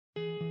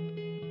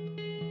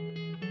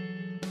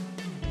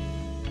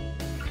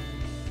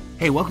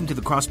Hey, welcome to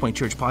the Crosspoint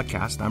Church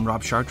podcast. I'm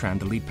Rob Chartrand,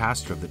 the lead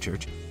pastor of the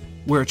church.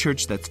 We're a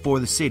church that's for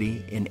the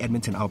city in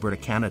Edmonton, Alberta,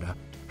 Canada,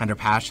 and are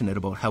passionate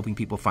about helping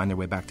people find their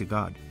way back to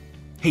God.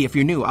 Hey, if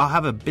you're new, I'll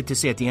have a bit to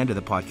say at the end of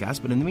the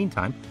podcast, but in the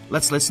meantime,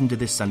 let's listen to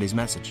this Sunday's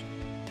message.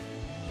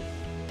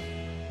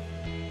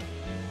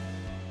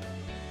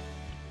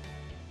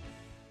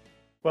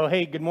 Well,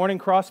 hey, good morning,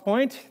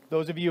 Crosspoint.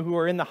 Those of you who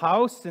are in the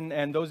house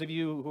and those of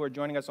you who are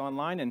joining us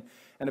online, and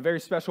a very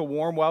special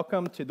warm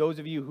welcome to those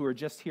of you who are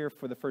just here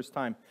for the first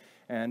time.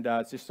 And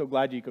just so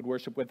glad you could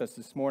worship with us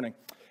this morning.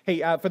 Hey,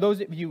 for those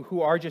of you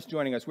who are just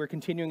joining us, we're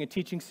continuing a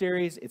teaching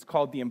series. It's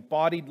called The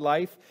Embodied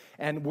Life,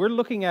 and we're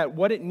looking at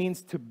what it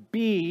means to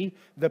be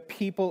the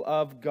people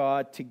of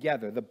God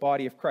together, the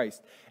body of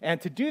Christ.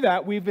 And to do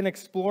that, we've been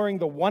exploring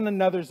the one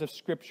another's of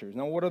Scriptures.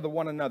 Now, what are the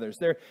one another's?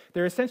 They're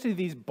essentially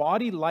these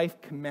body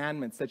life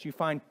commandments that you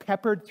find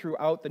peppered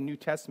throughout the New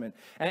Testament,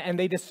 and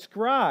they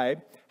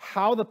describe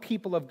how the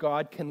people of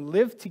God can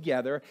live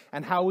together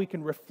and how we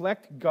can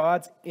reflect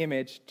God's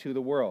image to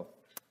the world.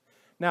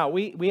 Now,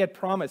 we had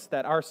promised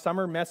that our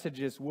summer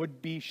messages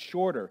would be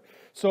shorter.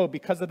 So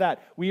because of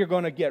that, we are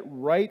going to get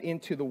right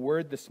into the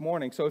Word this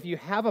morning. So if you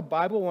have a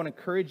Bible, I want to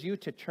encourage you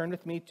to turn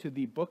with me to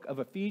the book of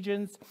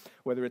Ephesians,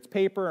 whether it's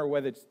paper or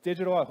whether it's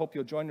digital. I hope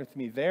you'll join with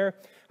me there.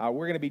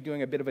 We're going to be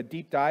doing a bit of a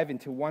deep dive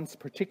into one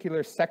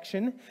particular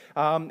section.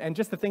 And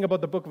just the thing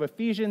about the book of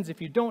Ephesians,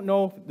 if you don't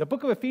know, the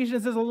book of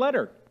Ephesians is a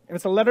letter. And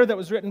it's a letter that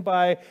was written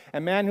by a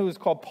man who was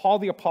called Paul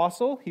the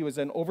Apostle. He was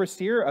an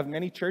overseer of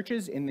many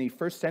churches in the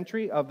first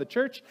century of the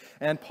church.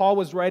 And Paul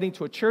was writing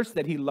to a church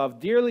that he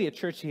loved dearly, a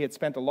church he had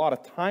spent a lot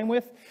of time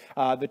with,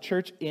 the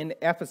church in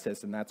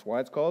Ephesus. And that's why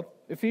it's called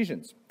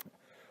Ephesians.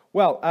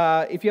 Well,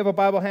 if you have a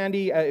Bible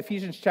handy,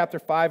 Ephesians chapter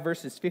 5,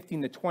 verses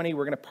 15 to 20,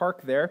 we're going to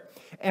park there.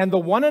 And the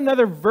one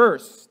another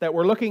verse that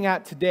we're looking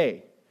at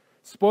today,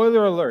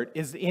 spoiler alert,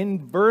 is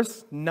in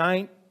verse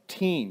 19.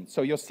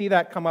 So you'll see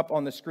that come up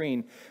on the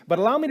screen. But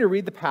allow me to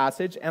read the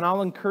passage, and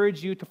I'll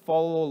encourage you to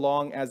follow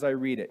along as I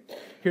read it.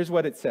 Here's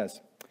what it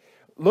says.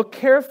 Look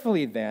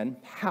carefully then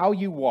how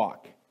you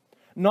walk,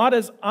 not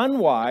as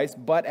unwise,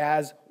 but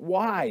as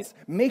wise,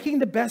 making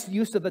the best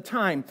use of the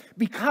time,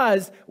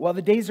 because, well,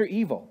 the days are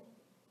evil.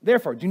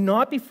 Therefore, do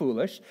not be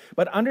foolish,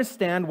 but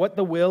understand what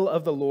the will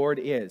of the Lord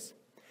is.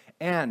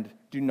 And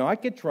do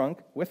not get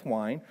drunk with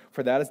wine,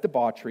 for that is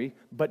debauchery,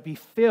 but be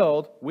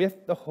filled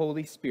with the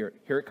Holy Spirit.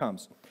 Here it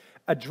comes.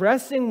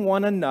 Addressing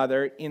one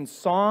another in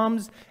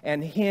psalms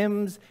and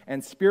hymns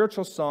and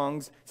spiritual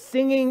songs,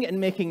 singing and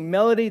making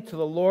melody to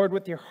the Lord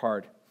with your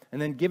heart,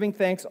 and then giving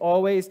thanks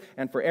always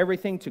and for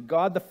everything to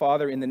God the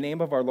Father in the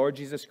name of our Lord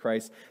Jesus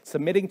Christ,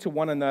 submitting to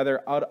one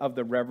another out of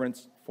the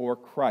reverence for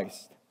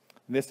Christ.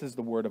 This is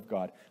the word of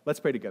God. Let's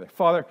pray together.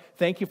 Father,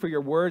 thank you for your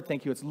word.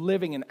 Thank you it's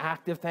living and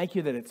active. Thank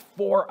you that it's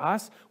for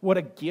us. What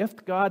a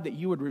gift, God, that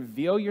you would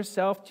reveal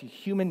yourself to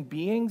human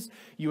beings.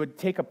 You would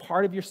take a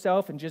part of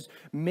yourself and just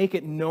make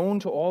it known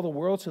to all the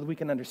world so that we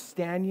can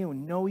understand you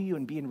and know you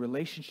and be in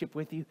relationship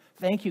with you.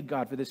 Thank you,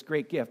 God, for this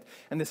great gift.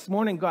 And this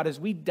morning, God, as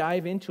we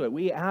dive into it,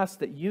 we ask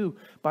that you,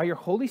 by your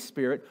Holy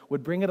Spirit,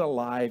 would bring it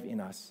alive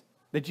in us.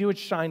 That you would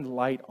shine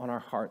light on our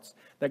hearts.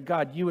 That,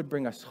 God, you would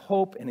bring us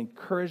hope and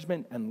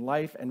encouragement and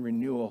life and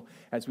renewal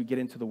as we get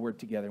into the Word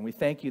together. And we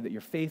thank you that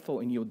you're faithful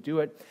and you'll do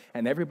it.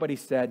 And everybody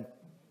said,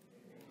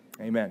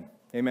 amen.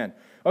 Amen.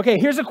 Okay,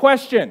 here's a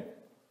question.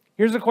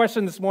 Here's a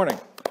question this morning.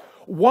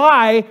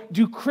 Why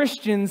do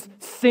Christians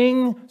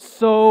sing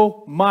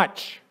so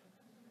much?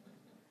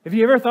 Have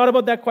you ever thought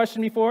about that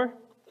question before?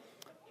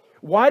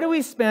 Why do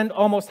we spend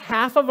almost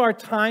half of our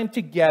time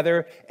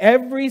together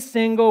every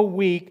single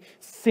week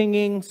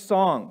singing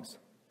songs?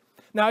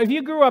 Now, if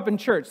you grew up in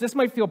church, this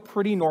might feel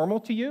pretty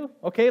normal to you,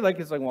 okay? Like,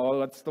 it's like, well,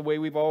 that's the way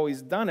we've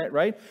always done it,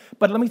 right?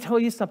 But let me tell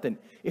you something.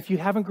 If you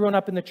haven't grown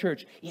up in the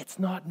church, it's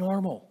not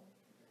normal.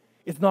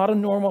 It's not a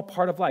normal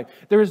part of life.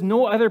 There is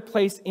no other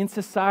place in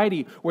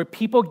society where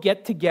people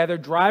get together,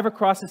 drive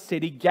across the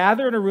city,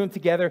 gather in a room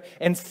together,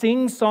 and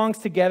sing songs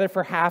together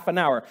for half an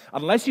hour.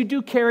 Unless you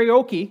do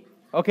karaoke,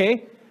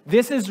 okay?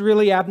 This is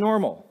really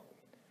abnormal.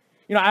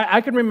 You know,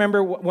 I can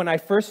remember when I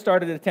first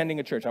started attending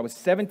a church. I was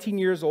 17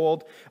 years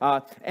old,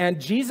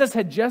 and Jesus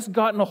had just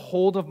gotten a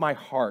hold of my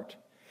heart.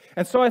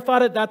 And so I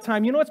thought at that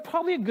time, you know, it's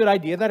probably a good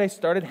idea that I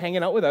started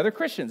hanging out with other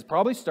Christians,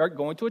 probably start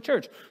going to a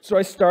church. So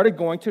I started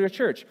going to a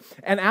church.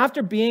 And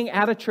after being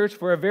at a church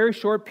for a very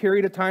short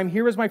period of time,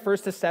 here was my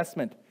first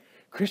assessment.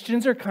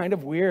 Christians are kind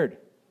of weird.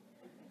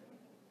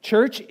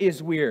 Church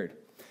is weird.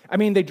 I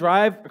mean, they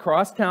drive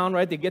across town,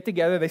 right? They get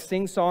together, they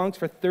sing songs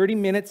for 30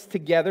 minutes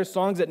together,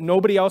 songs that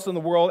nobody else in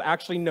the world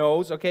actually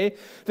knows, okay?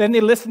 Then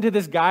they listen to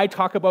this guy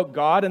talk about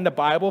God and the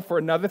Bible for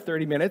another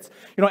 30 minutes.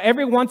 You know,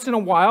 every once in a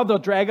while, they'll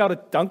drag out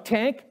a dunk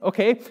tank,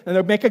 okay? And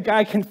they'll make a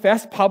guy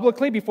confess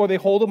publicly before they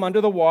hold him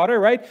under the water,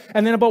 right?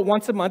 And then about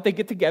once a month, they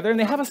get together and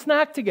they have a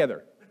snack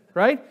together,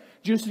 right?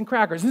 Juice and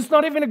crackers. And it's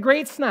not even a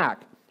great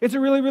snack. It's a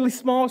really, really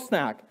small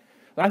snack.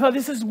 I thought,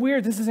 this is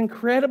weird. This is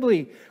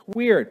incredibly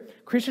weird.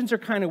 Christians are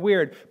kind of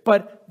weird,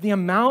 but the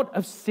amount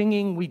of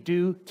singing we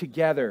do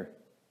together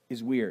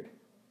is weird.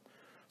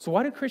 So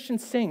why do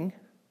Christians sing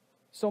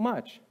so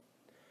much?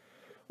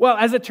 Well,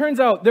 as it turns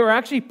out, there are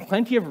actually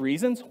plenty of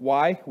reasons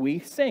why we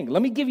sing.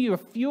 Let me give you a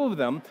few of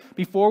them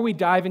before we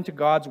dive into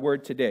God's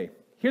word today.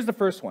 Here's the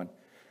first one.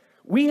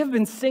 We have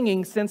been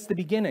singing since the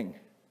beginning.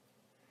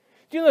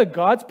 Do you know that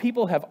God's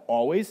people have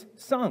always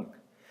sung?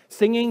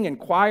 Singing and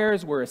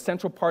choirs were a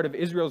central part of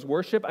Israel's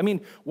worship. I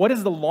mean, what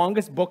is the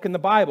longest book in the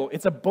Bible?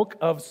 It's a book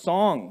of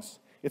songs.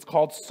 It's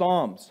called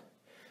Psalms.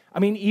 I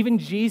mean, even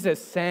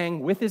Jesus sang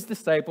with his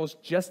disciples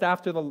just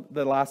after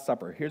the Last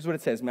Supper. Here's what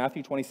it says,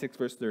 Matthew 26,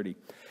 verse 30.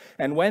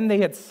 And when they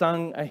had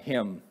sung a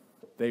hymn,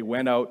 they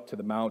went out to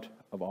the Mount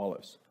of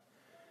Olives.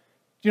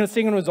 Do you know,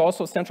 singing was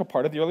also a central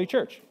part of the early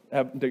church.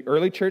 The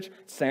early church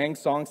sang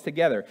songs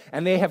together,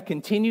 and they have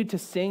continued to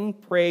sing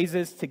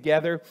praises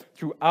together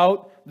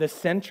throughout the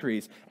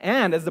centuries.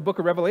 And as the book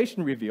of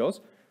Revelation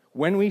reveals,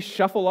 when we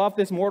shuffle off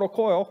this mortal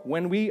coil,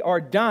 when we are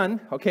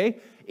done, okay,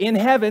 in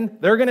heaven,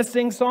 they're going to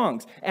sing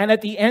songs. And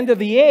at the end of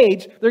the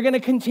age, they're going to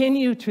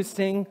continue to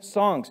sing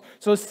songs.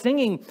 So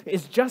singing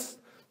is just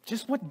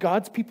what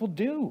God's people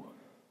do.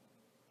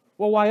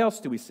 Well, why else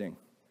do we sing?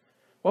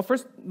 Well,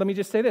 first, let me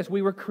just say this.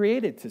 We were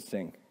created to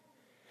sing.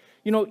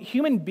 You know,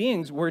 human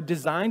beings were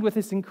designed with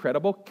this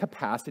incredible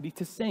capacity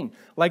to sing,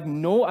 like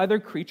no other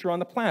creature on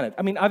the planet.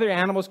 I mean, other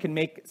animals can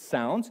make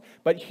sounds,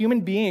 but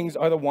human beings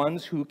are the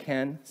ones who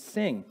can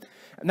sing.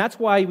 And that's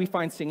why we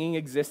find singing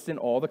exists in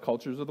all the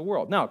cultures of the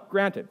world. Now,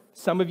 granted,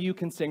 some of you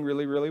can sing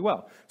really, really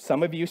well.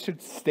 Some of you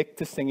should stick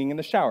to singing in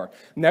the shower.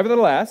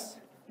 Nevertheless,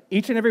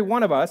 each and every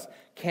one of us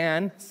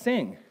can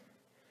sing.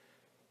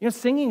 You know,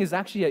 singing is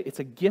actually it's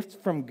a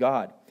gift from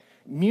God.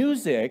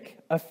 Music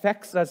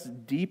affects us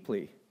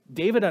deeply.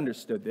 David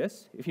understood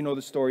this. If you know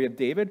the story of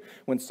David,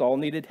 when Saul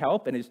needed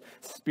help and his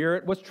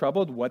spirit was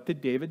troubled, what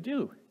did David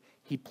do?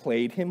 He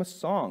played him a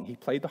song. He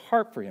played the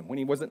harp for him when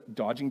he wasn't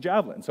dodging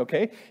javelins,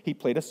 okay? He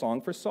played a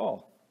song for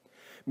Saul.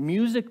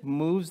 Music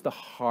moves the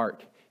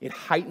heart. It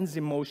heightens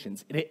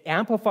emotions. It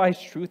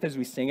amplifies truth as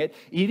we sing it.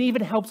 It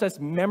even helps us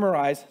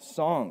memorize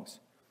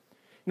songs.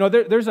 You know,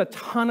 there's a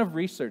ton of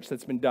research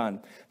that's been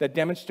done that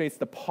demonstrates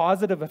the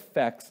positive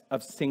effects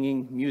of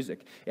singing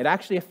music. It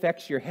actually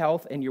affects your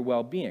health and your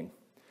well-being.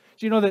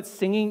 Do you know that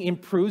singing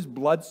improves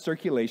blood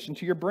circulation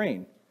to your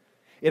brain?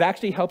 It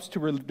actually helps to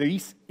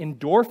release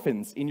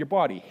endorphins in your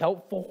body,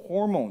 helpful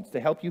hormones to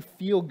help you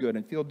feel good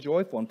and feel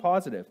joyful and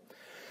positive.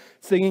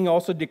 Singing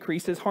also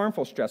decreases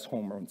harmful stress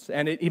hormones,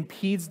 and it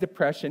impedes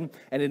depression,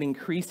 and it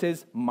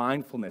increases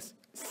mindfulness.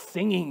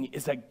 Singing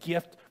is a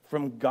gift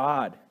from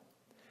God.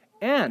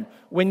 And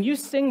when you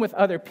sing with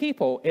other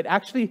people,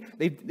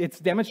 it's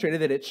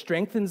demonstrated that it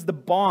strengthens the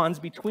bonds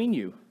between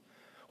you.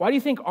 Why do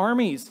you think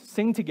armies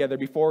sing together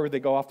before they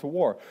go off to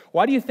war?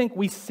 Why do you think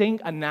we sing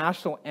a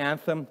national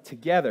anthem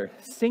together?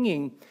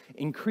 Singing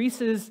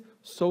increases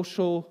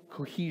social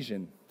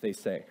cohesion, they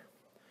say.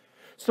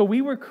 So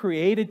we were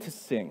created to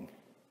sing.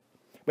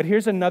 But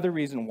here's another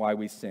reason why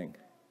we sing.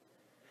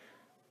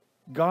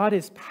 God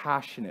is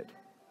passionate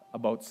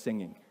about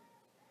singing.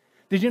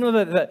 Did you know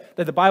that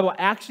the Bible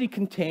actually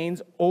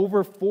contains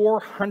over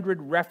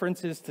 400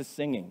 references to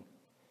singing?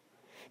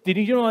 Did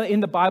you know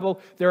in the Bible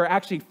there are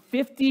actually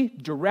 50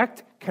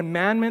 direct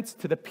commandments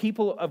to the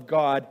people of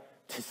God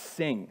to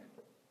sing?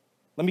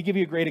 Let me give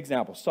you a great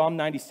example. Psalm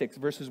 96,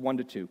 verses 1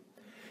 to 2.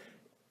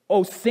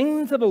 Oh,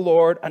 sing to the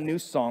Lord a new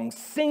song.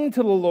 Sing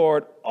to the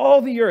Lord,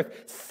 all the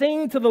earth.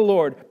 Sing to the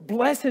Lord.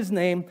 Bless his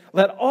name.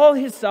 Let all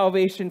his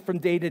salvation from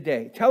day to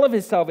day. Tell of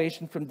his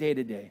salvation from day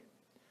to day.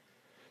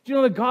 Do you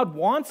know that God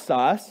wants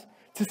us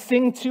to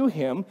sing to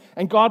him,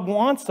 and God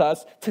wants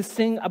us to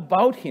sing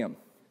about him?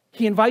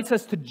 He invites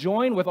us to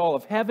join with all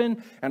of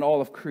heaven and all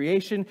of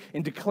creation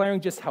in declaring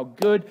just how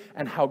good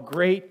and how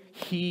great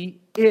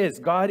he is.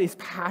 God is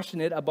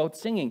passionate about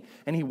singing,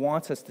 and he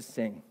wants us to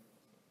sing.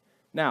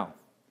 Now,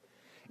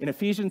 in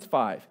Ephesians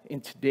 5,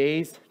 in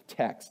today's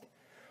text,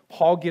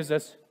 Paul gives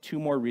us 2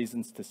 more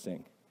reasons to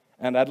sing,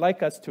 and I'd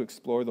like us to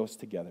explore those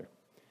together.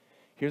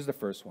 Here's the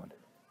first one.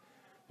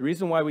 The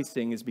reason why we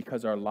sing is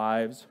because our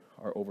lives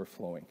are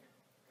overflowing.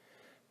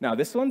 Now,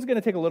 this one's going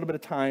to take a little bit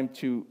of time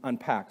to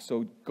unpack,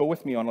 so go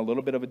with me on a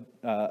little bit of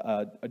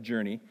a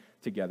journey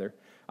together.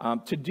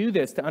 To do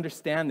this, to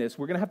understand this,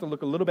 we're going to have to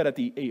look a little bit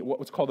at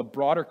what's called the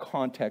broader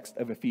context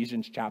of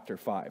Ephesians chapter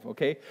 5,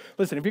 okay?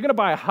 Listen, if you're going to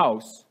buy a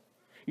house,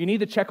 you need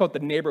to check out the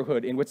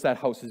neighborhood in which that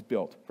house is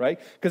built, right?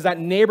 Because that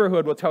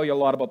neighborhood will tell you a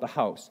lot about the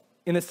house.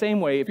 In the same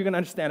way, if you're going to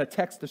understand a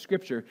text of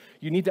Scripture,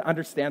 you need to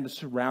understand the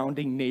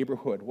surrounding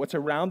neighborhood, what's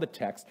around the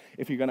text,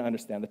 if you're going to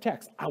understand the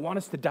text. I want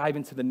us to dive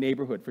into the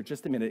neighborhood for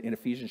just a minute in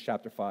Ephesians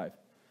chapter 5.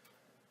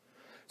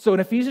 So in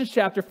Ephesians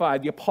chapter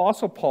 5, the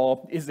Apostle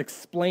Paul is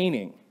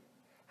explaining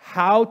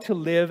how to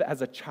live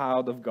as a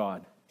child of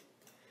God.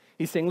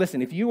 He's saying,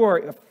 listen, if you are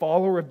a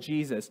follower of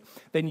Jesus,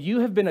 then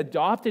you have been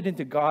adopted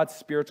into God's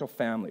spiritual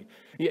family.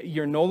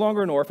 You're no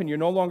longer an orphan. You're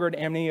no longer an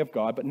enemy of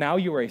God, but now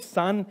you are a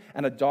son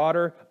and a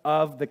daughter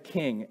of the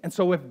King. And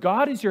so if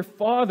God is your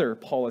father,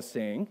 Paul is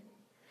saying,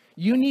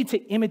 you need to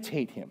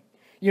imitate him.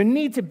 You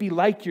need to be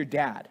like your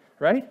dad,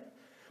 right?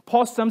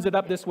 Paul sums it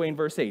up this way in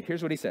verse 8.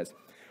 Here's what he says.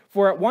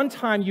 For at one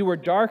time you were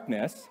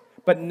darkness,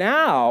 but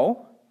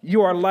now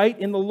You are light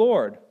in the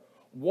Lord.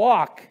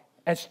 Walk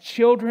as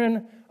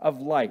children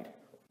of light.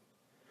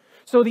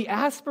 So the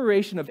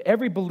aspiration of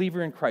every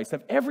believer in Christ,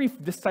 of every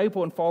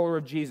disciple and follower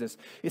of Jesus,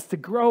 is to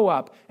grow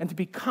up and to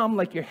become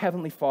like your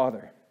heavenly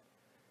Father.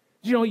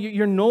 You know,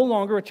 you're no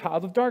longer a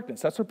child of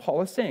darkness. That's what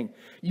Paul is saying.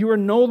 You are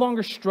no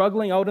longer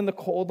struggling out in the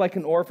cold like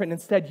an orphan.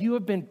 Instead, you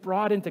have been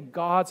brought into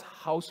God's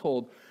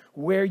household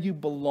where you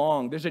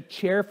belong. There's a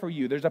chair for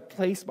you. There's a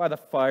place by the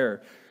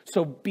fire.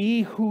 So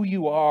be who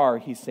you are,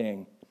 he's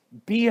saying.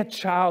 Be a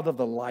child of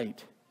the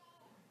light.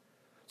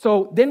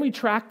 So then we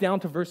track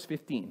down to verse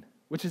 15,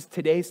 which is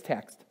today's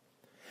text.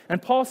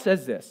 And Paul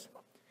says this.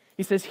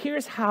 He says,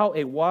 here's how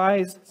a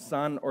wise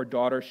son or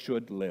daughter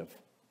should live.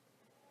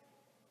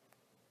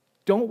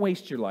 Don't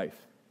waste your life.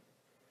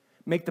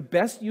 Make the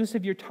best use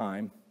of your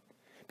time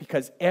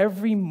because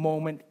every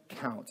moment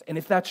counts. And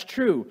if that's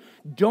true,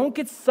 don't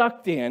get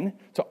sucked in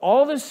to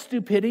all the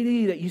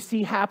stupidity that you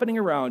see happening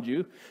around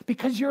you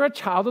because you're a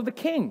child of the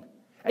King.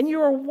 And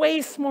you are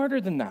way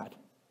smarter than that.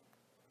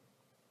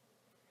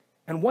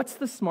 And what's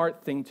the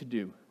smart thing to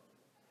do?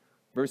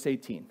 Verse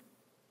 18.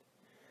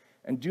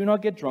 And do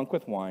not get drunk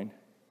with wine,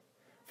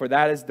 for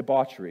that is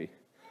debauchery,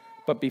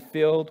 but be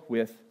filled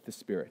with the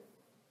Spirit.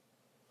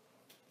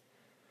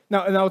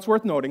 Now, it's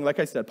worth noting, like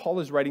I said, Paul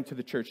is writing to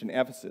the church in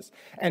Ephesus.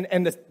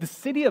 And the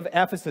city of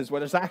Ephesus, where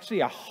there's actually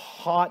a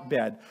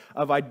hotbed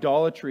of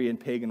idolatry and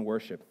pagan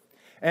worship.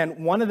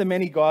 And one of the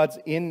many gods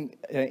in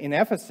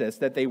Ephesus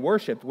that they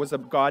worshipped was a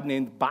god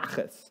named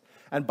Bacchus.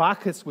 And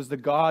Bacchus was the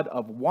god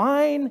of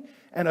wine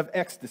and of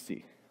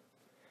ecstasy.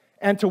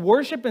 And to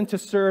worship and to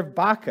serve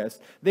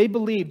Bacchus, they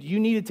believed you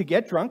needed to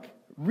get drunk,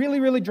 really,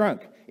 really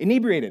drunk,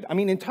 inebriated,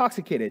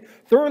 intoxicated,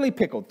 thoroughly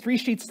pickled, 3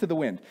 sheets to the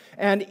wind.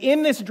 And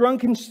in this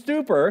drunken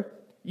stupor,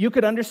 you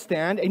could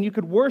understand and you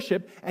could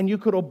worship and you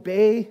could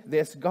obey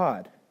this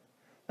God.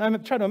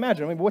 I'm trying to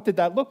imagine, what did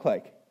that look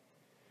like?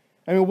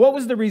 What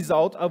was the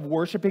result of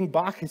worshiping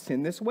Bacchus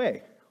in this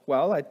way?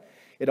 Well,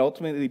 it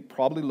ultimately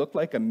probably looked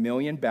like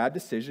 1,000,000 bad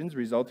decisions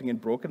resulting in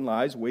broken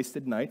lives,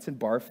 wasted nights, and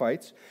bar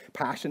fights,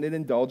 passionate,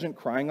 indulgent,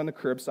 crying on the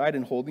curbside,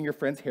 and holding your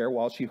friend's hair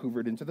while she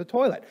hoovered into the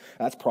toilet.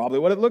 That's probably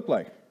what it looked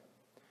like.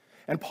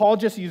 And Paul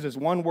just uses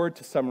one word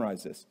to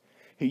summarize this.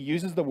 He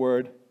uses the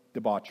word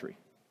debauchery.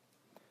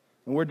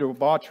 The word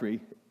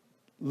debauchery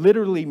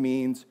literally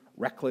means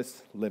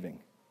reckless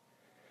living.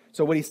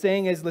 So what he's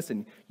saying is,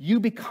 listen, you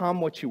become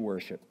what you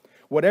worship.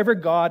 Whatever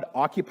God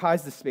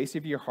occupies the space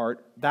of your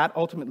heart, that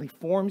ultimately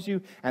forms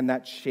you and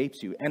that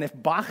shapes you. And if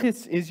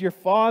Bacchus is your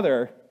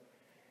father,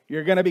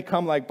 you're going to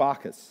become like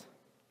Bacchus.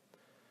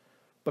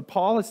 But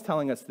Paul is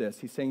telling us this.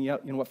 He's saying, you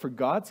know what, for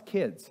God's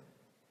kids,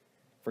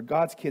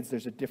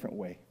 there's a different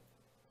way.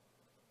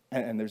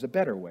 And there's a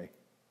better way.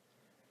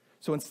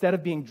 So instead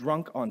of being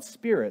drunk on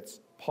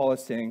spirits, Paul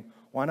is saying,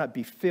 why not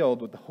be filled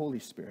with the Holy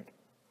Spirit?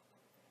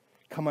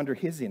 Come under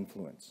his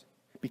influence.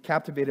 Be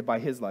captivated by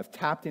his life,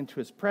 tapped into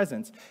his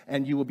presence,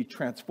 and you will be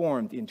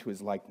transformed into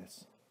his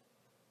likeness.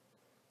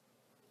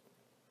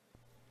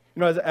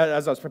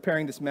 As I was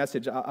preparing this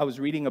message, I was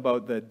reading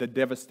about the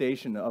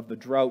devastation of the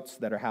droughts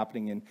that are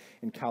happening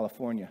in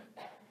California.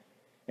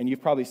 And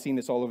you've probably seen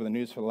this all over the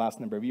news for the last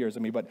number of years.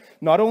 But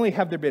not only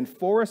have there been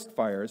forest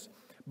fires,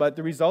 but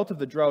the result of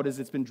the drought is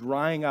it's been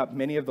drying up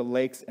many of the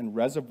lakes and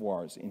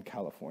reservoirs in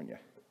California.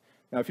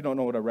 Now, if you don't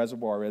know what a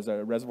reservoir is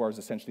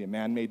essentially a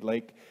man-made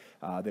lake.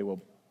 They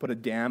will put a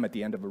dam at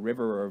the end of a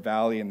river or a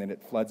valley, and then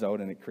it floods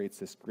out, and it creates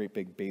this great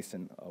big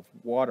basin of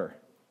water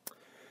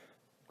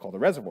called a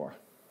reservoir.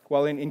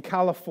 Well, in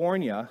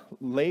California,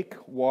 lake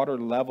water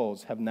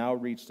levels have now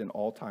reached an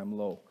all-time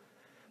low.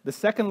 The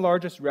second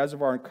largest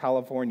reservoir in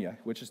California,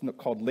 which is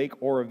called Lake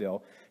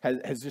Oroville,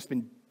 has just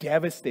been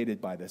devastated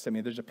by this.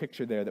 There's a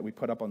picture there that we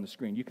put up on the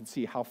screen. You can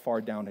see how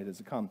far down it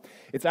has come.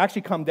 It's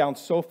actually come down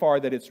so far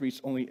that it's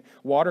reached only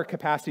water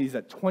capacities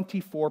at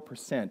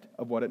 24%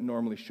 of what it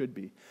normally should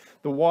be.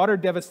 The water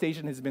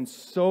devastation has been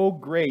so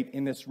great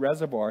in this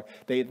reservoir,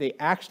 they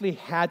actually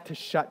had to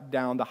shut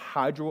down the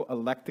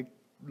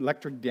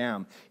hydroelectric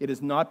dam. It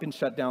has not been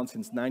shut down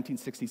since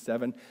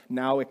 1967.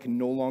 Now it can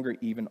no longer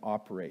even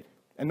operate.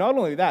 And not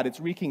only that, it's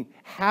wreaking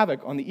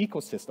havoc on the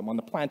ecosystem, on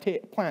the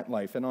plant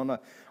life, and on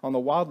the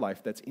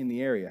wildlife that's in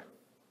the area.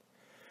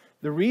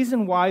 The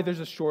reason why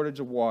there's a shortage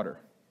of water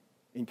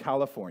in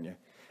California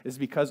is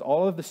because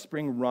all of the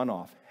spring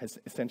runoff has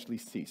essentially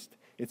ceased.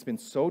 It's been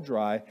so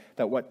dry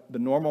that what the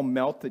normal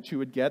melt that you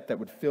would get that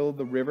would fill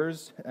the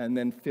rivers and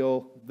then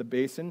fill the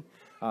basin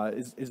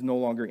is no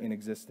longer in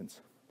existence.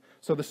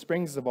 So the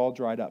springs have all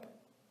dried up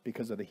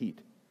because of the heat.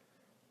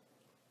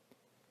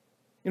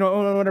 When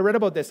I read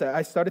about this,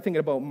 I started thinking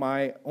about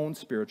my own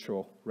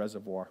spiritual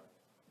reservoir.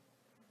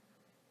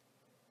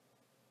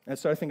 And I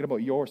started thinking about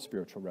your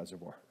spiritual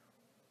reservoir.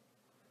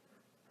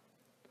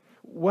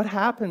 What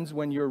happens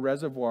when your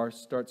reservoir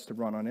starts to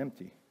run on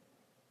empty?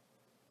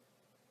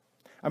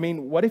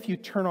 What if you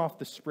turn off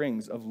the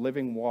springs of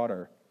living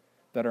water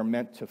that are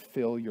meant to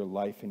fill your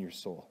life and your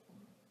soul?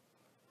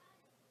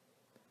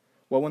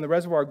 Well, when the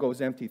reservoir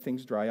goes empty,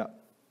 things dry up.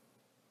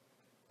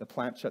 The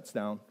plant shuts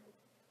down.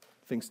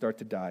 Things start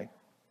to die.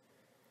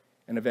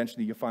 and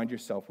eventually you find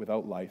yourself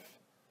without life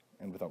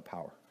and without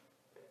power.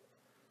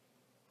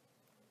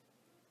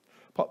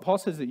 Paul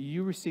says that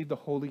you received the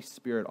Holy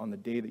Spirit on the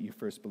day that you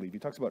first believed. He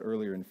talks about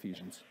earlier in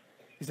Ephesians.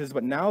 He says,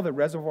 but now the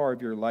reservoir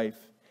of your life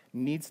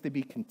needs to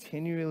be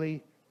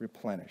continually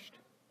replenished.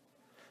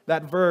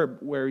 That verb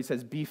where he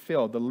says be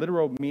filled, the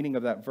literal meaning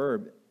of that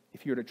verb,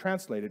 if you were to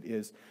translate it,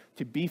 is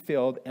to be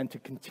filled and to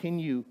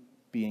continue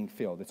being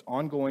filled. It's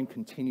ongoing,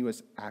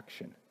 continuous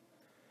action.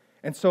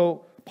 And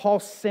so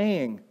Paul's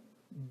saying,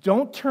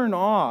 don't turn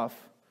off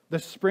the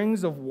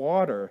springs of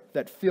water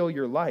that fill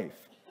your life.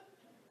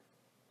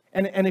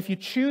 And if you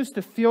choose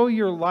to fill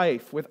your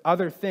life with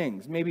other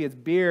things, maybe it's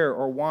beer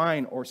or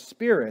wine or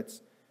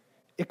spirits,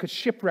 it could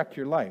shipwreck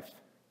your life.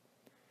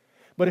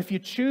 But if you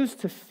choose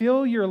to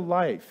fill your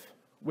life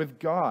with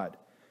God,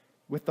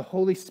 with the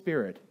Holy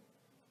Spirit,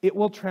 it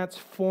will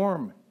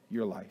transform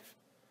your life.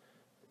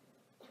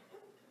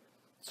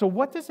 So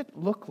what does it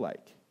look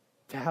like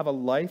to have a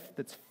life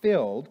that's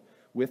filled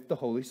with the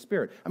Holy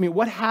Spirit? I mean,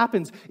 what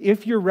happens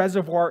if your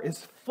reservoir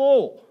is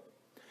full?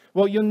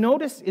 Well, you'll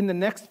notice in the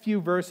next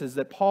few verses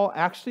that Paul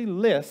actually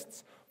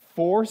lists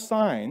 4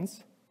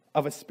 signs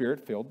of a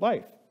Spirit-filled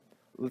life.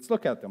 Let's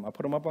look at them. I'll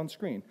put them up on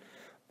screen.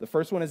 The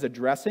first one is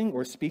addressing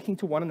or speaking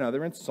to one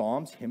another in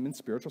psalms, hymns, and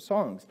spiritual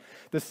songs.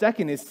 The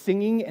second is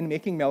singing and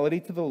making melody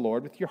to the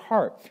Lord with your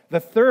heart.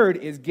 The third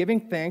is giving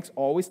thanks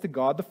always to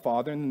God the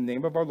Father in the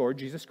name of our Lord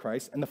Jesus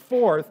Christ. And the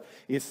fourth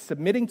is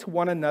submitting to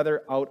one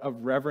another out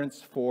of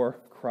reverence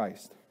for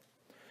Christ.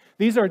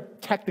 These are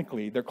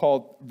technically, they're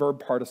called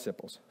verb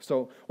participles.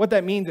 So what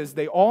that means is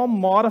they all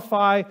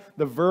modify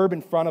the verb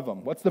in front of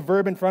them. What's the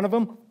verb in front of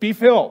them? Be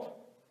filled.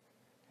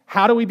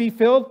 How do we be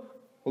filled?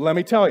 Well, let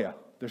me tell you.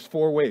 There's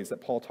 4 ways that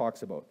Paul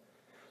talks about.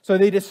 So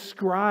they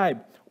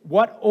describe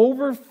what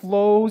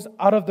overflows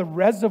out of the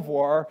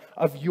reservoir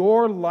of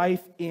your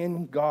life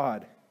in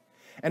God.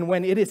 And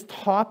when it is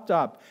topped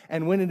up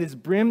and when it is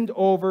brimmed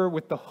over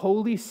with the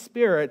Holy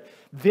Spirit,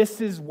 this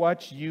is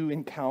what you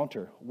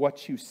encounter,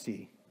 what you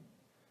see.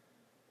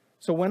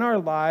 So when our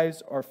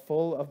lives are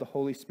full of the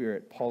Holy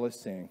Spirit, Paul is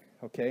saying,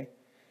 okay,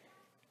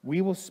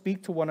 we will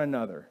speak to one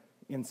another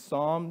in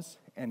psalms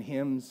and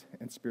hymns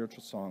and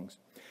spiritual songs.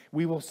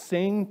 We will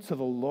sing to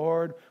the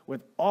Lord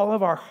with all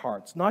of our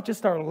hearts, not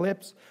just our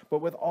lips, but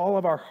with all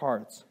of our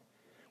hearts.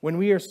 When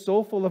we are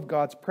so full of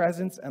God's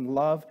presence and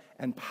love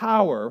and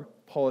power,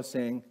 Paul is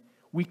saying,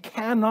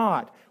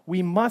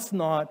 we must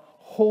not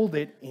hold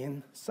it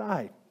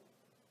inside.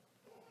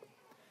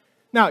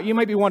 Now, you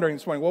might be wondering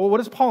this morning, well, what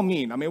does Paul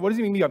mean? I mean, what does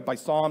he mean by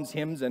psalms,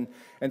 hymns, and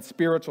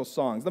spiritual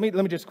songs? Let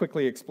me just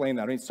quickly explain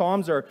that. I mean,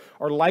 psalms are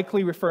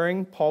likely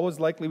referring, Paul was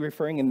likely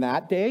referring in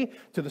that day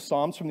to the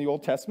psalms from the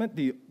Old Testament.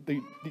 The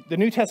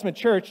New Testament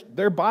church,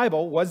 their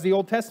Bible was the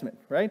Old Testament,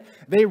 right?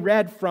 They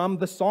read from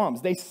the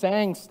psalms. They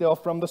sang still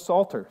from the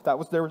Psalter. That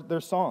was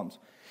their psalms.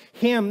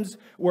 Hymns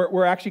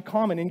were actually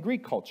common in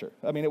Greek culture.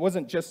 I mean, it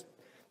wasn't just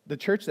the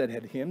church that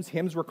had hymns.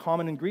 Hymns were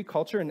common in Greek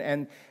culture,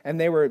 and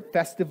they were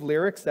festive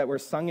lyrics that were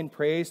sung in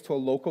praise to a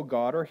local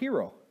god or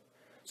hero.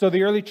 So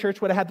the early church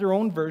would have had their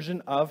own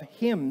version of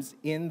hymns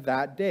in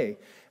that day.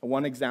 And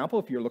one example,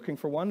 if you're looking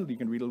for one, you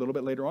can read a little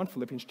bit later on,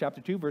 Philippians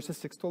chapter 2, verses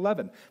 6 to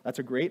 11. That's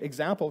a great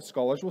example,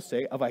 scholars will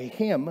say, of a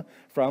hymn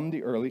from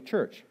the early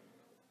church.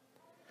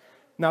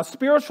 Now,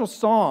 spiritual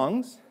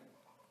songs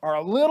are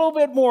a little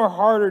bit more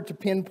harder to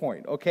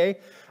pinpoint, okay?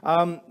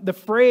 The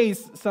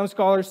phrase, some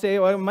scholars say,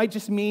 well, it might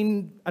just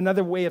mean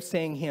another way of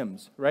saying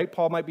hymns, right?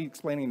 Paul might be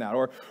explaining that.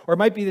 Or it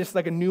might be just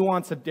like a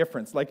nuance of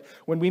difference, like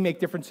when we make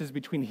differences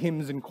between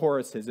hymns and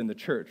choruses in the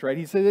church, right?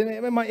 He said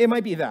it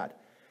might be that.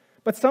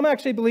 But some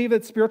actually believe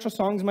that spiritual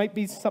songs might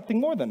be something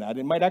more than that.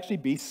 It might actually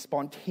be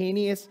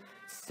spontaneous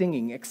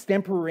singing,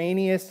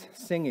 extemporaneous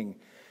singing.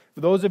 For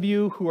those of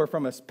you who are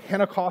from a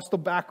Pentecostal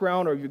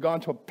background or you've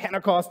gone to a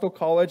Pentecostal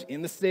college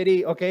in the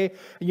city, okay,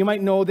 you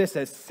might know this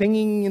as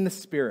singing in the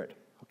Spirit,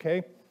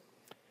 okay?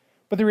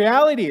 But the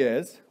reality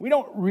is, we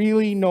don't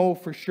really know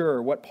for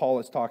sure what Paul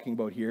is talking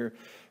about here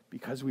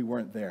because we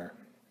weren't there.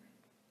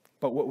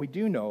 But what we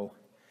do know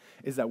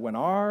is that when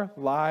our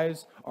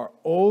lives are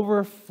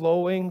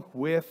overflowing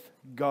with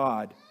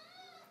God,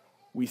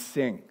 we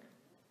sing.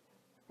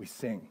 We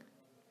sing.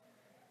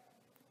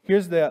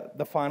 Here's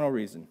the final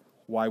reason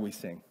why we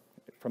sing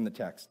from the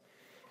text,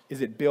 is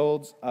it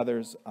builds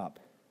others up.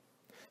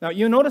 Now,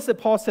 you notice that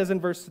Paul says in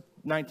verse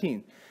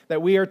 19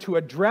 that we are to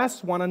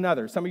address one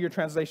another. Some of your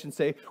translations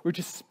say we're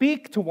to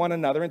speak to one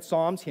another in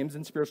psalms, hymns,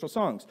 and spiritual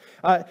songs.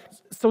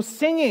 So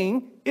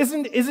singing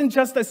isn't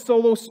just a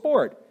solo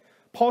sport.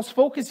 Paul's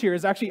focus here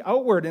is actually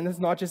outward and it's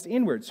not just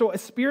inward. So a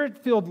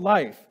spirit-filled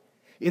life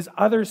is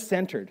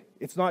others-centered.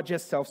 It's not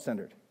just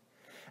self-centered.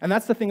 And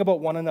that's the thing about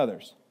one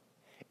another's.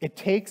 It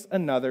takes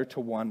another to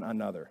one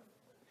another.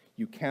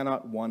 You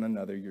cannot one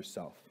another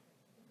yourself.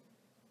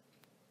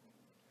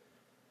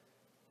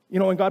 You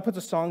know, when God puts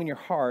a song in your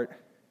heart,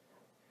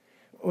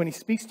 when he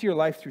speaks to your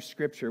life through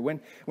Scripture,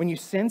 when you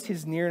sense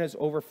his nearness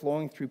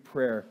overflowing through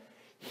prayer,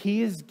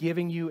 he is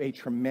giving you a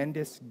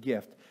tremendous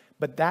gift.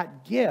 But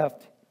that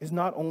gift is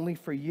not only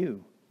for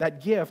you. That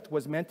gift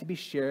was meant to be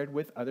shared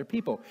with other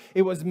people.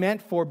 It was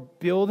meant for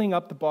building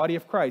up the body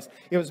of Christ.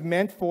 It was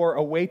meant for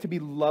a way to be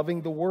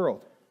loving the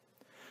world.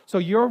 So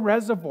your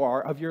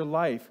reservoir of your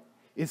life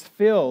is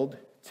filled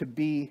to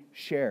be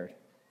shared.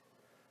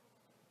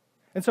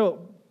 And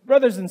so,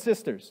 brothers and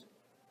sisters,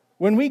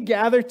 when we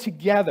gather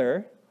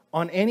together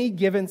on any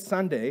given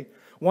Sunday,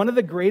 one of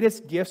the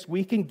greatest gifts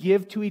we can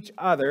give to each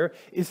other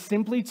is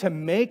simply to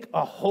make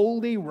a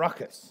holy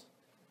ruckus.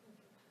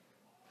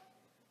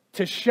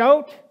 To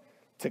shout,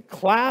 to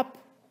clap,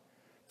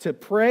 to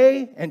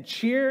pray and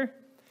cheer,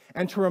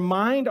 and to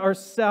remind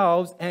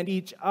ourselves and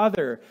each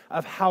other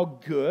of how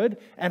good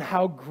and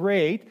how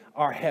great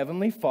our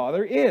Heavenly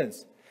Father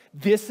is.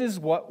 This is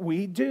what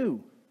we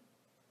do.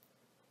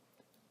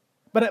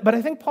 But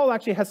I think Paul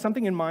actually has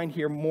something in mind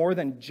here more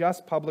than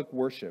just public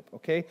worship,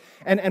 okay?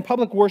 And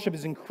public worship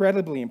is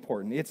incredibly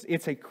important.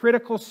 It's a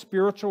critical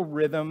spiritual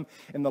rhythm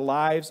in the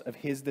lives of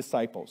his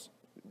disciples.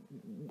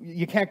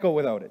 You can't go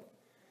without it.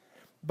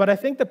 But I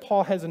think that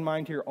Paul has in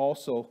mind here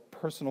also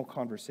personal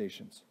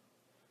conversations.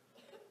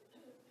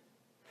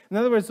 In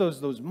other words,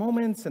 those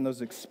moments and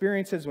those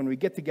experiences when we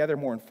get together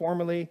more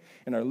informally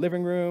in our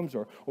living rooms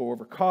or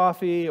over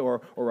coffee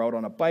or out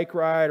on a bike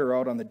ride or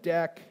out on the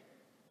deck.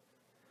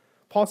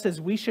 Paul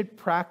says we should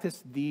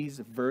practice these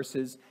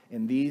verses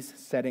in these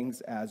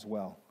settings as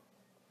well.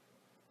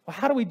 Well,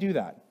 how do we do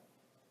that?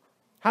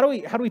 How do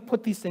we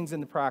put these things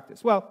into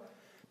practice? Well,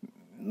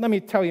 let me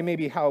tell you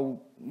maybe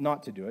how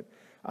not to do it.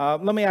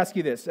 Let me ask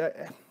you this.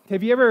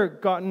 Have you ever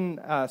gotten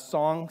a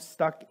song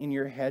stuck in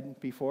your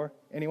head before?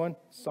 Anyone?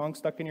 Song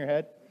stuck in your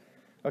head?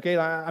 Okay,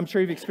 I'm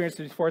sure you've experienced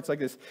it before. It's like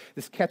this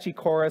catchy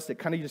chorus that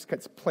kind of just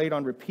gets played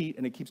on repeat,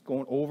 and it keeps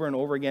going over and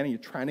over again, and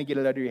you're trying to get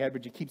it out of your head,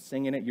 but you keep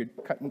singing it. You're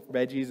cutting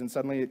veggies, and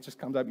suddenly it just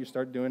comes up. You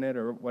start doing it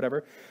or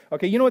whatever.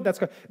 Okay, you know what that's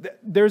called?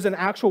 There's an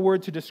actual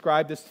word to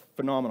describe this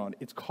phenomenon.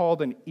 It's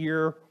called an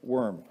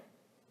earworm.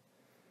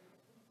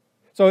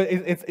 So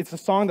it's a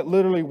song that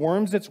literally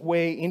worms its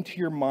way into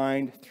your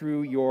mind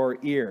through your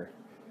ear.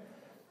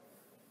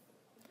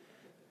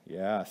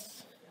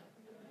 Yes.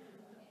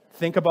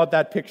 Think about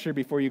that picture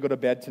before you go to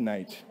bed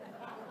tonight.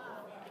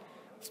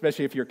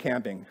 Especially if you're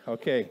camping.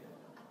 Okay.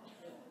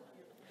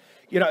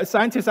 You know,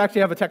 scientists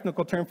actually have a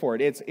technical term for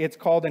it. It's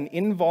called an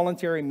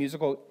involuntary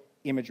musical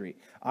imagery,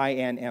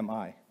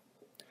 INMI.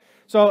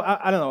 So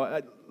I don't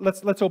know.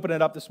 Let's open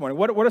it up this morning.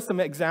 What are some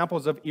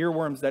examples of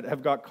earworms that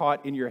have got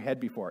caught in your head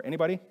before?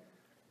 Anybody?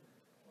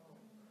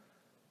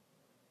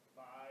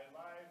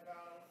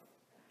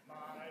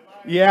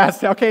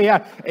 Yes. Okay.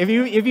 Yeah. If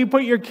you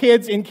put your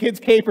kids in kids'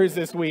 capers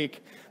this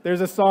week, there's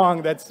a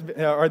song that's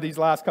or these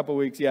last couple of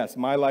weeks. Yes,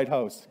 My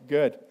Lighthouse.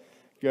 Good.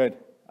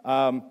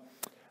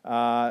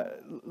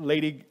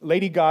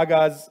 Lady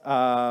Gaga's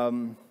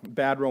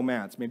Bad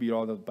Romance. Maybe you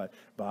all know, but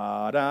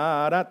ba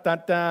da da da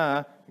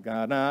da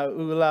ga na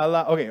ooh la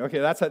la. Okay.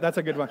 That's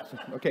a good one.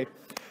 Okay.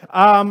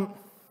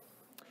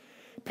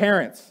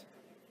 Parents.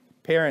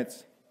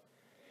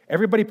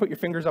 Everybody, put your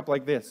fingers up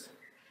like this.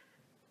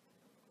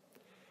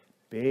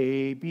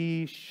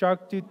 Baby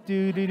shark do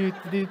do do do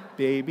do,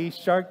 baby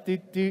shark do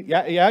do.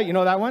 Yeah, you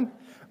know that one?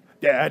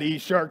 Daddy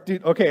shark do.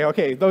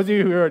 Okay. Those of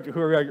you who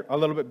are a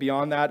little bit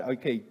beyond that,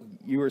 okay,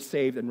 you were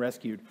saved and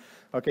rescued.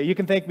 Okay, you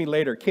can thank me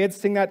later. Kids,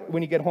 sing that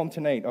when you get home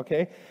tonight,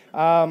 okay?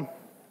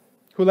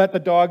 Who let the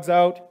dogs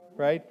out,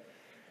 right?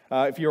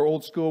 If you're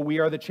old school, We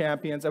Are the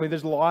Champions. I mean,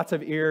 there's lots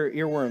of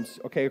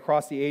earworms, okay,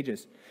 across the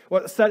ages.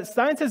 Well,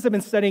 scientists have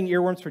been studying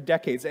earworms for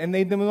decades, and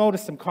they've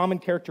noticed some common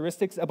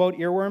characteristics about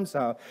earworms.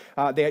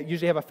 They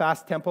usually have a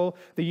fast tempo.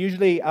 They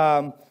usually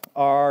have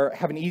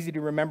an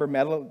easy-to-remember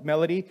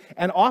melody,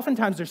 and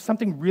oftentimes there's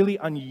something really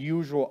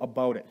unusual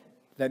about it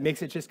that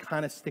makes it just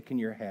kind of stick in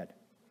your head.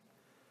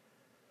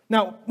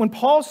 Now, when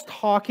Paul's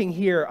talking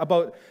here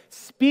about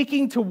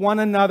speaking to one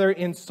another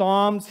in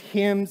psalms,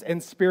 hymns,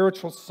 and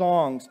spiritual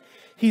songs,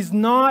 he's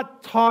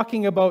not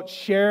talking about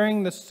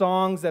sharing the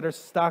songs that are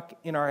stuck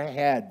in our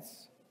heads.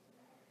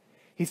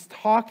 He's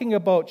talking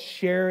about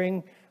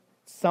sharing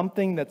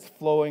something that's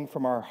flowing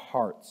from our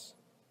hearts.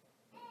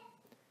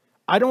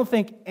 I don't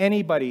think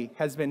anybody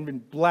has been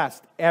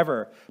blessed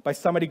ever by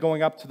somebody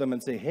going up to them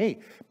and say, "Hey,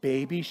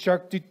 baby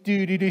shark, do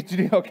do do do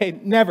do." Okay,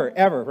 never,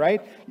 ever,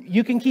 right?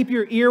 You can keep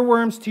your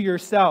earworms to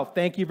yourself.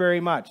 Thank you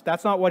very much.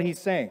 That's not what he's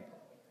saying.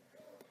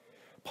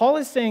 Paul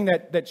is saying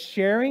that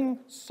sharing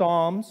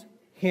psalms,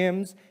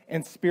 hymns,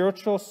 and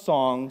spiritual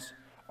songs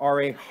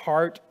are a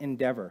heart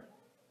endeavor.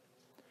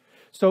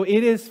 So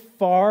it is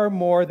far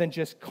more than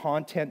just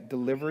content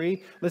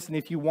delivery. Listen,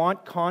 if you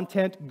want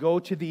content, go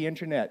to the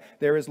internet.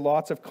 There is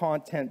lots of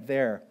content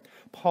there.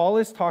 Paul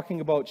is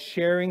talking about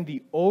sharing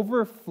the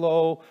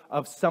overflow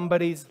of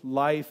somebody's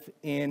life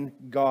in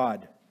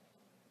God.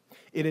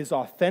 It is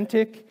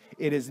authentic,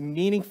 it is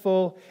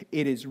meaningful,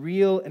 it is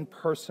real and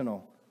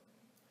personal.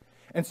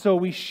 And so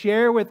we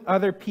share with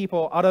other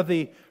people out of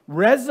the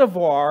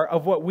reservoir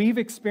of what we've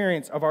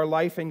experienced of our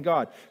life in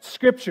God.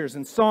 Scriptures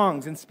and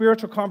songs and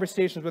spiritual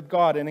conversations with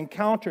God and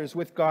encounters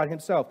with God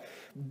himself.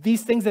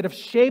 These things that have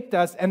shaped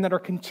us and that are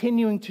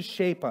continuing to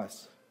shape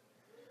us.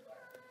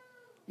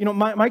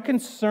 My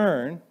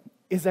concern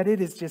is that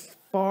it is just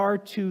far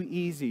too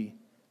easy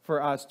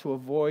for us to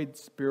avoid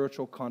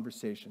spiritual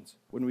conversations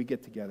when we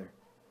get together.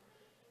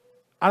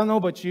 I don't know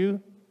about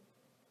you,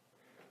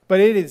 but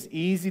it is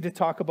easy to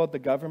talk about the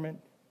government.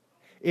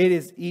 It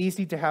is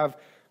easy to have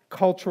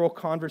cultural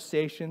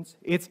conversations.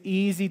 It's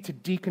easy to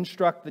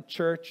deconstruct the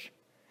church.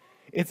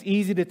 It's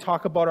easy to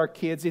talk about our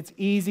kids. It's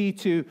easy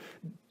to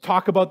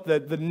talk about the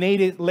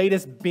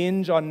latest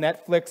binge on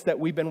Netflix that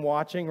we've been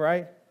watching,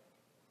 right?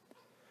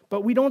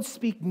 But we don't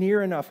speak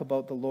near enough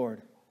about the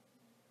Lord.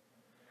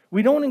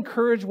 We don't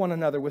encourage one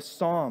another with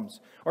psalms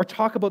or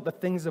talk about the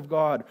things of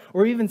God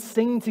or even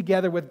sing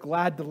together with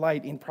glad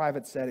delight in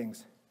private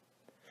settings.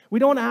 We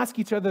don't ask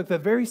each other the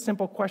very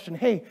simple question,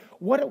 hey,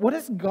 what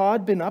has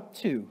God been up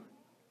to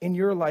in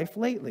your life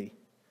lately?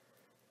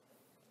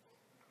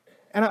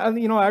 And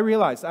I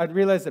realize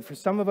that for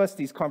some of us,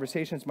 these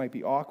conversations might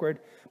be awkward,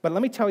 but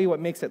let me tell you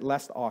what makes it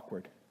less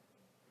awkward.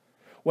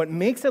 What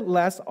makes it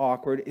less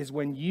awkward is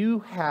when you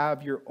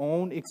have your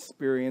own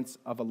experience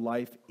of a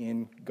life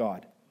in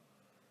God.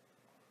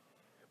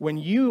 When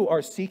you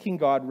are seeking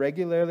God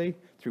regularly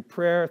through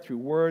prayer, through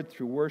word,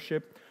 through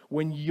worship,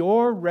 when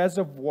your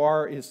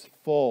reservoir is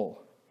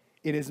full,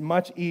 it is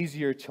much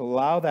easier to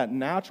allow that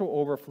natural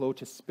overflow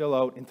to spill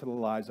out into the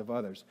lives of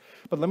others.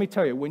 But let me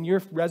tell you, when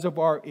your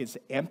reservoir is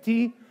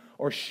empty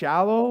or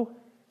shallow,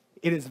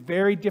 it is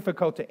very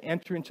difficult to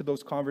enter into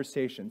those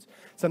conversations.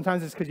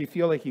 Sometimes it's because you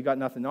feel like you got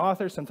nothing to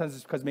offer. Sometimes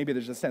it's because maybe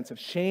there's a sense of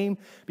shame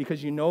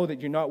because you know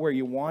that you're not where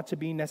you want to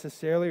be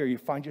necessarily, or you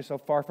find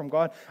yourself far from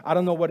God. I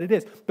don't know what it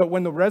is. But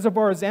when the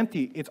reservoir is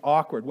empty, it's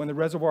awkward. When the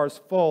reservoir is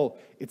full,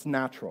 it's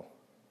natural.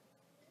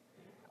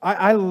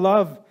 I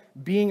love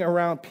being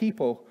around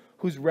people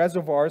whose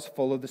reservoir is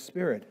full of the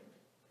Spirit.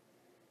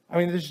 I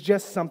mean, there's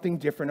just something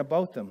different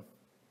about them.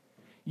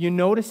 You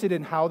notice it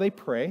in how they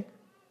pray.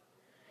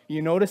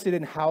 You notice it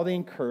in how they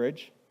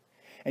encourage,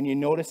 and you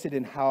notice it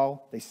in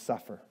how they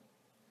suffer.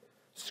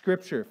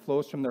 Scripture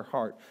flows from their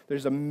heart.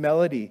 There's a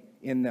melody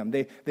in them.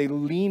 They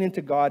lean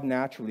into God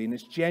naturally, and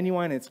it's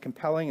genuine, and it's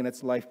compelling, and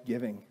it's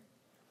life-giving.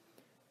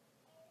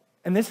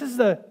 And this is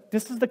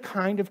the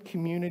kind of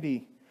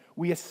community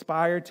we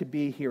aspire to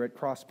be here at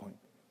Crosspoint.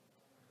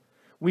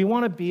 We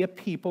want to be a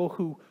people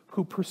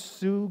who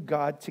pursue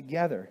God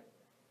together,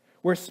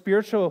 where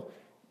spiritual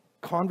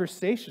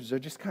conversations are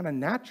just kind of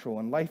natural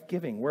and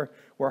life-giving, where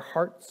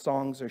heart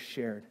songs are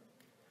shared,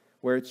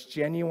 where it's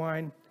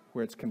genuine,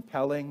 where it's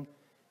compelling,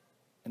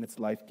 and it's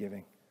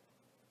life-giving.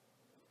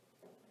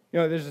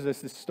 There's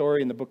this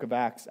story in the book of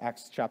Acts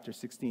chapter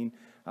 16.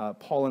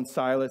 Paul and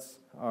Silas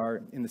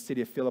are in the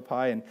city of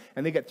Philippi,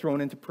 and they get thrown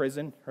into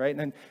prison, right?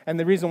 And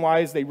the reason why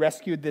is they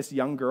rescued this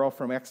young girl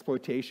from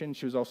exploitation.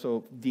 She was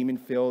also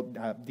demon-filled,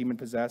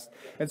 demon-possessed.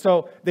 And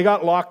so they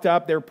got locked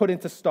up. They were put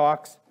into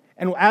stocks.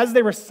 And as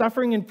they were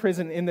suffering in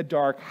prison in the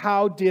dark,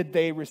 how did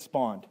they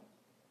respond?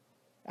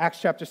 Acts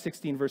chapter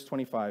 16, verse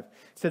 25. It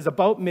says,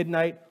 about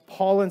midnight,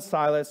 Paul and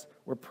Silas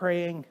were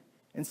praying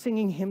and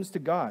singing hymns to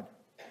God.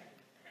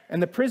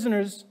 And the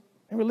prisoners,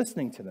 they were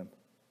listening to them.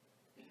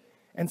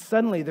 And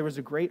suddenly there was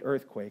a great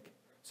earthquake,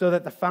 so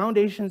that the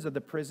foundations of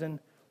the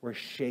prison were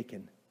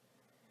shaken.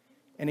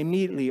 And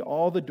immediately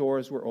all the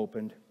doors were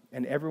opened,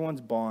 and everyone's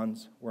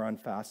bonds were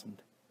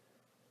unfastened.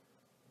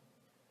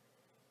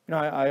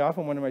 I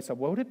often wonder to myself,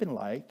 what would it have been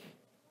like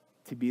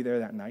to be there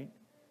that night?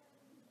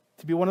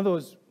 To be one of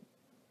those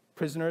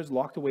prisoners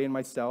locked away in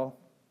my cell,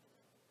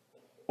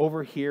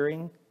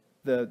 overhearing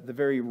the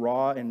very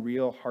raw and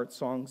real heart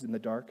songs in the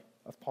dark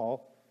of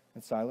Paul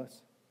and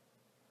Silas,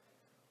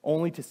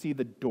 only to see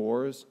the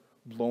doors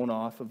blown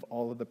off of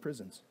all of the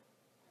prisons.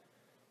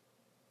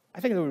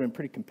 I think it would have been a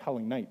pretty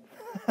compelling night,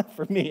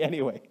 for me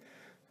anyway.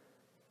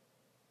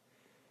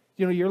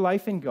 Your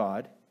life in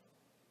God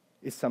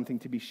is something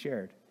to be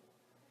shared.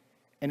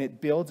 And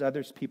it builds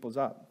others' peoples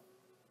up.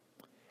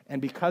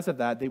 And because of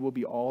that, they will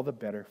be all the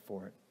better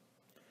for it.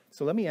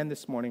 So let me end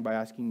this morning by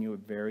asking you a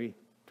very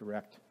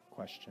direct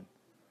question.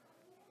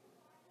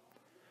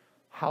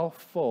 How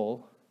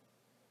full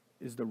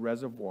is the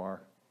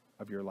reservoir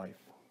of your life?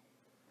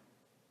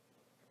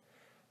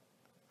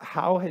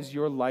 How has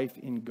your life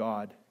in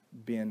God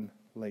been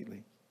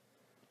lately?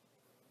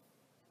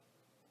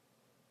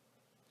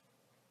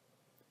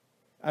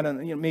 I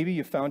don't know, maybe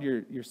you found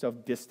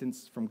yourself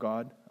distanced from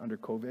God under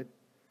COVID.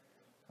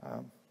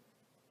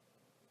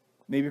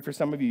 Maybe for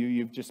some of you,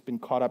 you've just been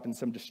caught up in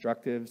some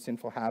destructive,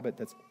 sinful habit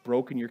that's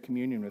broken your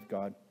communion with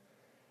God.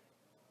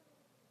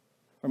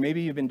 Or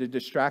maybe you've been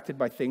distracted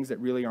by things that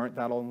really aren't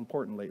that all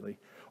important lately.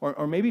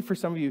 Or maybe for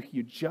some of you,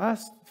 you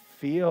just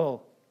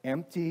feel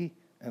empty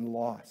and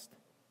lost.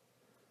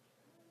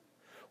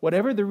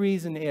 Whatever the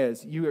reason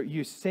is,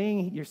 you're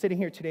sitting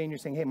here today and you're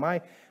saying, hey,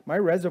 my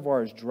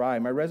reservoir is dry,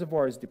 my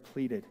reservoir is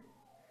depleted.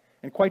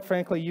 And quite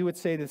frankly, you would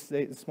say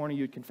this morning,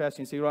 you'd confess,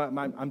 and you say,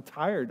 I'm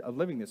tired of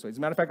living this way. As a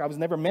matter of fact, I was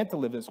never meant to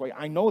live this way.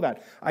 I know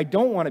that. I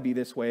don't want to be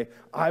this way.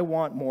 I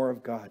want more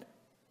of God.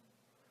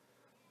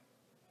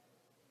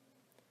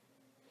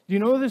 Do you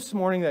know this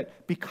morning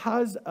that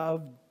because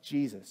of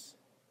Jesus,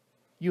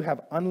 you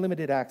have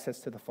unlimited access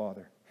to the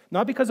Father?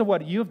 Not because of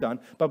what you've done,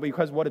 but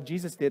because of what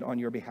Jesus did on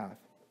your behalf.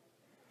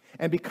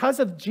 And because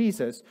of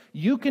Jesus,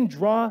 you can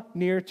draw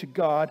near to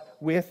God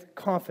with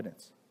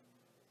confidence.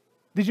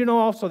 Did you know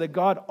also that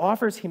God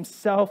offers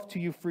himself to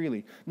you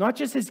freely? Not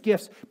just his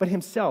gifts, but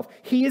himself.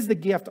 He is the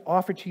gift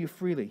offered to you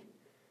freely.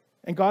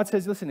 And God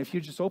says, listen, if you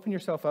just open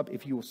yourself up,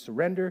 if you will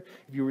surrender,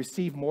 if you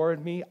receive more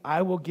of me,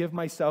 I will give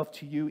myself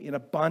to you in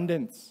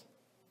abundance.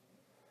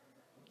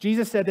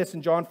 Jesus said this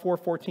in John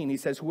 4:14. He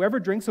says, whoever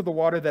drinks of the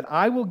water that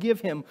I will give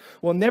him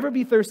will never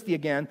be thirsty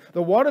again.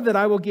 The water that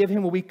I will give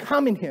him will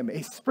become in him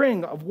a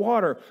spring of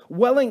water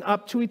welling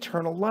up to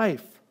eternal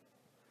life.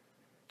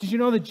 Did you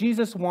know that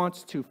Jesus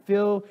wants to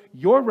fill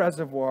your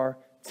reservoir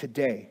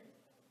today?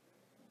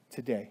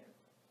 Today.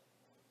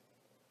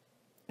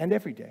 And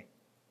every day.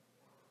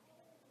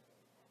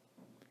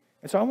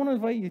 And so I want to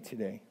invite you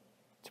today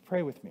to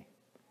pray with me.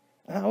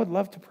 And I would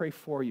love to pray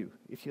for you,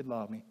 if you'd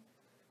allow me,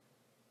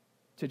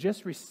 to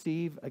just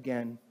receive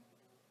again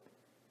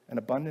an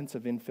abundance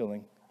of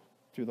infilling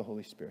through the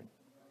Holy Spirit.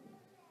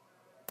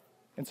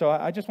 And so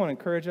I just want to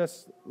encourage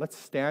us, let's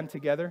stand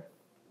together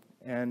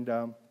and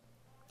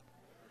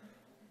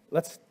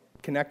let's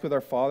connect with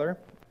our Father.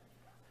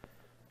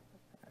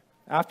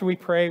 After we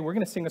pray, we're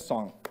going to sing a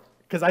song.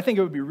 Because I think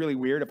it would be really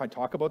weird if I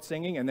talk about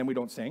singing and then we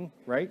don't sing,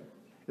 right?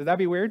 Would that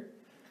be weird?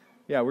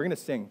 Yeah, we're going to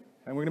sing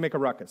and we're going to make a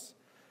ruckus.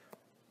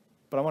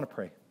 But I want to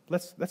pray.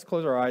 Let's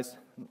close our eyes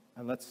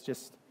and let's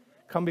just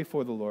come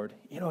before the Lord.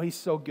 You know, he's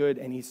so good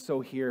and he's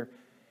so here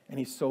and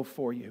he's so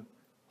for you.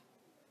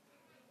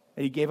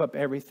 And he gave up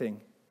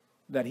everything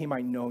that he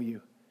might know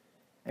you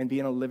and be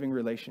in a living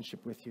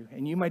relationship with you.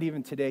 And you might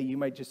even today, you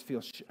might just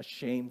feel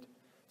ashamed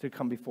to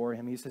come before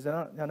him. He says,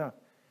 no.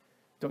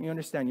 Don't you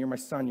understand? You're my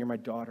son. You're my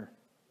daughter.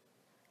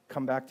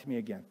 Come back to me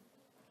again.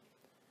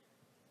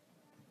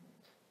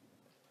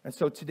 And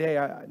so today,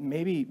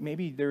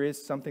 maybe there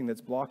is something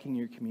that's blocking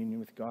your communion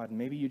with God. And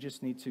maybe you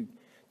just need to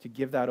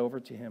give that over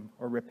to him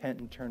or repent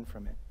and turn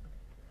from it.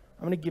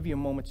 I'm going to give you a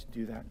moment to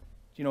do that.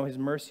 You know, his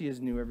mercy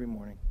is new every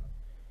morning.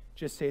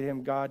 Just say to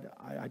him, God,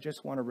 I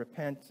just want to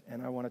repent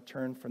and I want to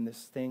turn from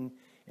this thing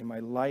in my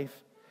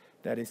life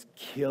that is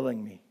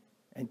killing me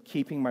and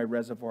keeping my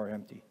reservoir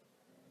empty.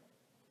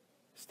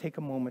 Just take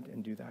a moment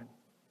and do that.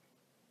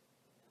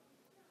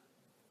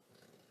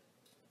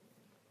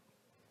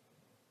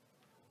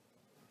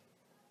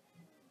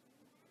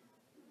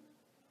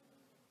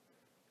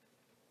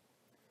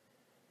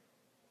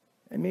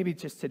 And maybe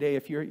just today,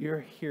 if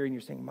you're here and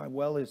you're saying,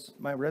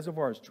 my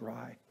reservoir is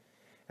dry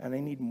and I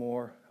need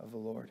more of the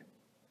Lord.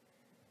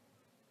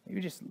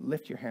 Maybe just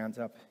lift your hands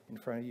up in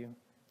front of you,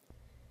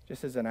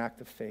 just as an act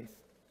of faith,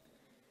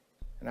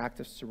 an act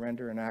of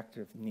surrender, an act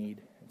of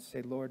need. And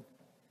say, Lord,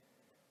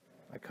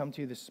 I come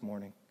to you this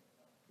morning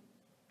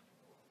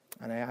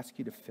and I ask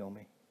you to fill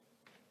me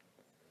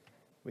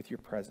with your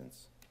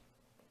presence.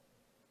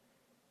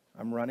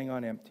 I'm running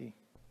on empty.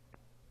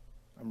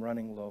 I'm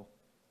running low.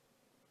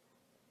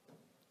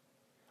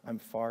 I'm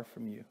far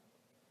from you,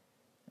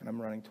 and I'm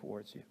running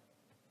towards you.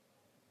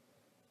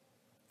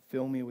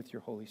 Fill me with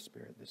your Holy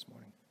Spirit this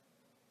morning.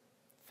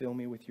 Fill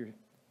me with your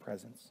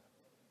presence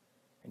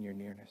and your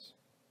nearness.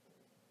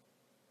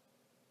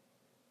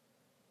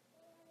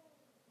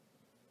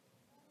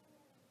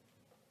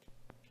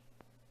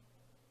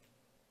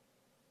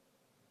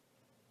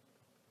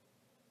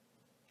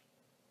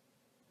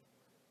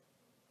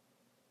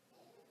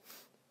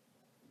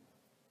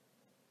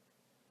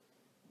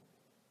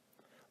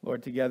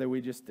 Lord, together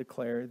we just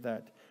declare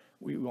that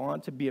we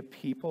want to be a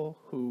people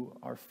who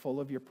are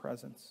full of your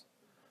presence,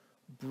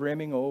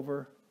 brimming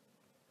over.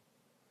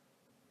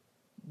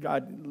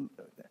 God,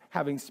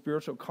 having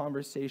spiritual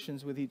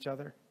conversations with each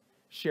other,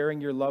 sharing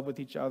your love with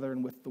each other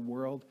and with the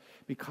world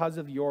because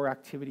of your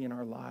activity in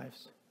our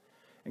lives.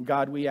 And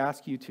God, we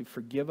ask you to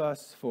forgive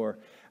us for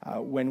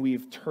when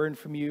we've turned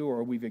from you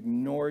or we've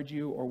ignored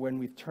you or when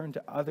we've turned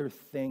to other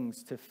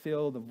things to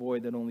fill the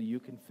void that only you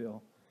can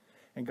fill.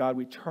 And God,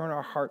 we turn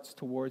our hearts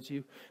towards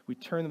you. We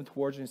turn them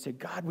towards you and say,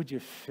 God, would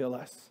you fill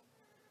us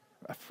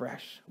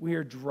afresh? We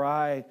are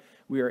dry.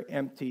 We are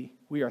empty.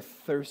 We are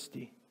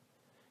thirsty.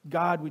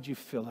 God, would you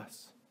fill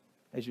us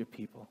as your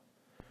people?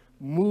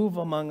 Move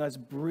among us.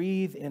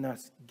 Breathe in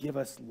us. Give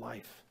us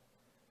life.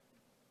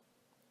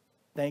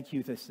 Thank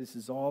you that this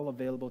is all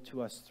available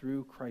to us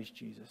through Christ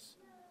Jesus.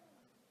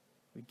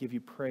 We give you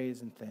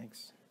praise and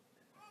thanks.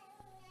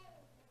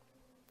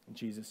 In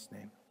Jesus'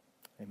 name,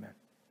 amen.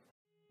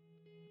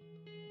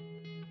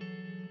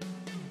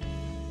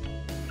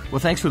 Well,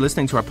 thanks for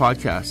listening to our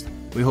podcast.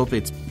 We hope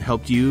it's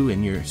helped you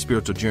in your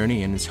spiritual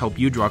journey and it's helped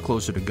you draw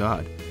closer to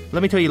God.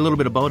 Let me tell you a little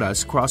bit about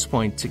us.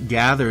 Crosspoint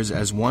gathers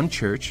as one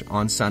church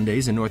on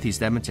Sundays in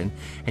Northeast Edmonton,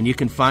 and you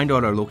can find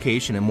out our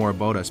location and more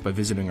about us by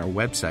visiting our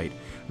website,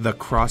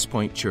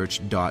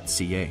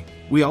 thecrosspointchurch.ca.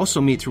 We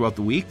also meet throughout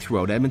the week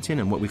throughout Edmonton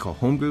in what we call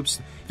home groups.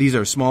 These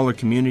are smaller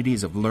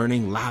communities of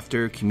learning,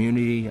 laughter,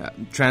 community,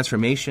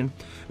 transformation.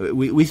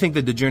 We think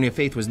that the journey of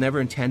faith was never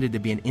intended to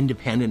be an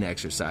independent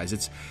exercise.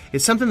 It's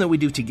something that we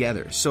do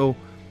together. So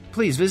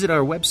please visit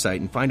our website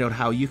and find out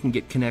how you can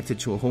get connected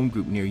to a home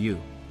group near you.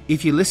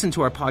 If you listen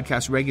to our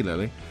podcast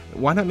regularly,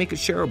 why not make it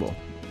shareable?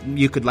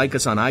 You could like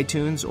us on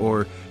iTunes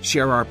or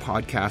share our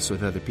podcast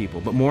with other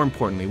people. But more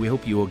importantly, we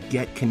hope you will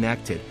get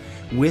connected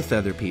with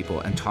other people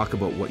and talk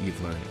about what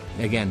you've learned.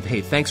 Again,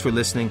 hey, thanks for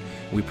listening.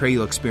 We pray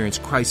you'll experience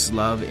Christ's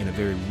love in a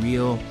very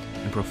real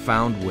and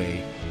profound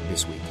way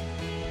this week.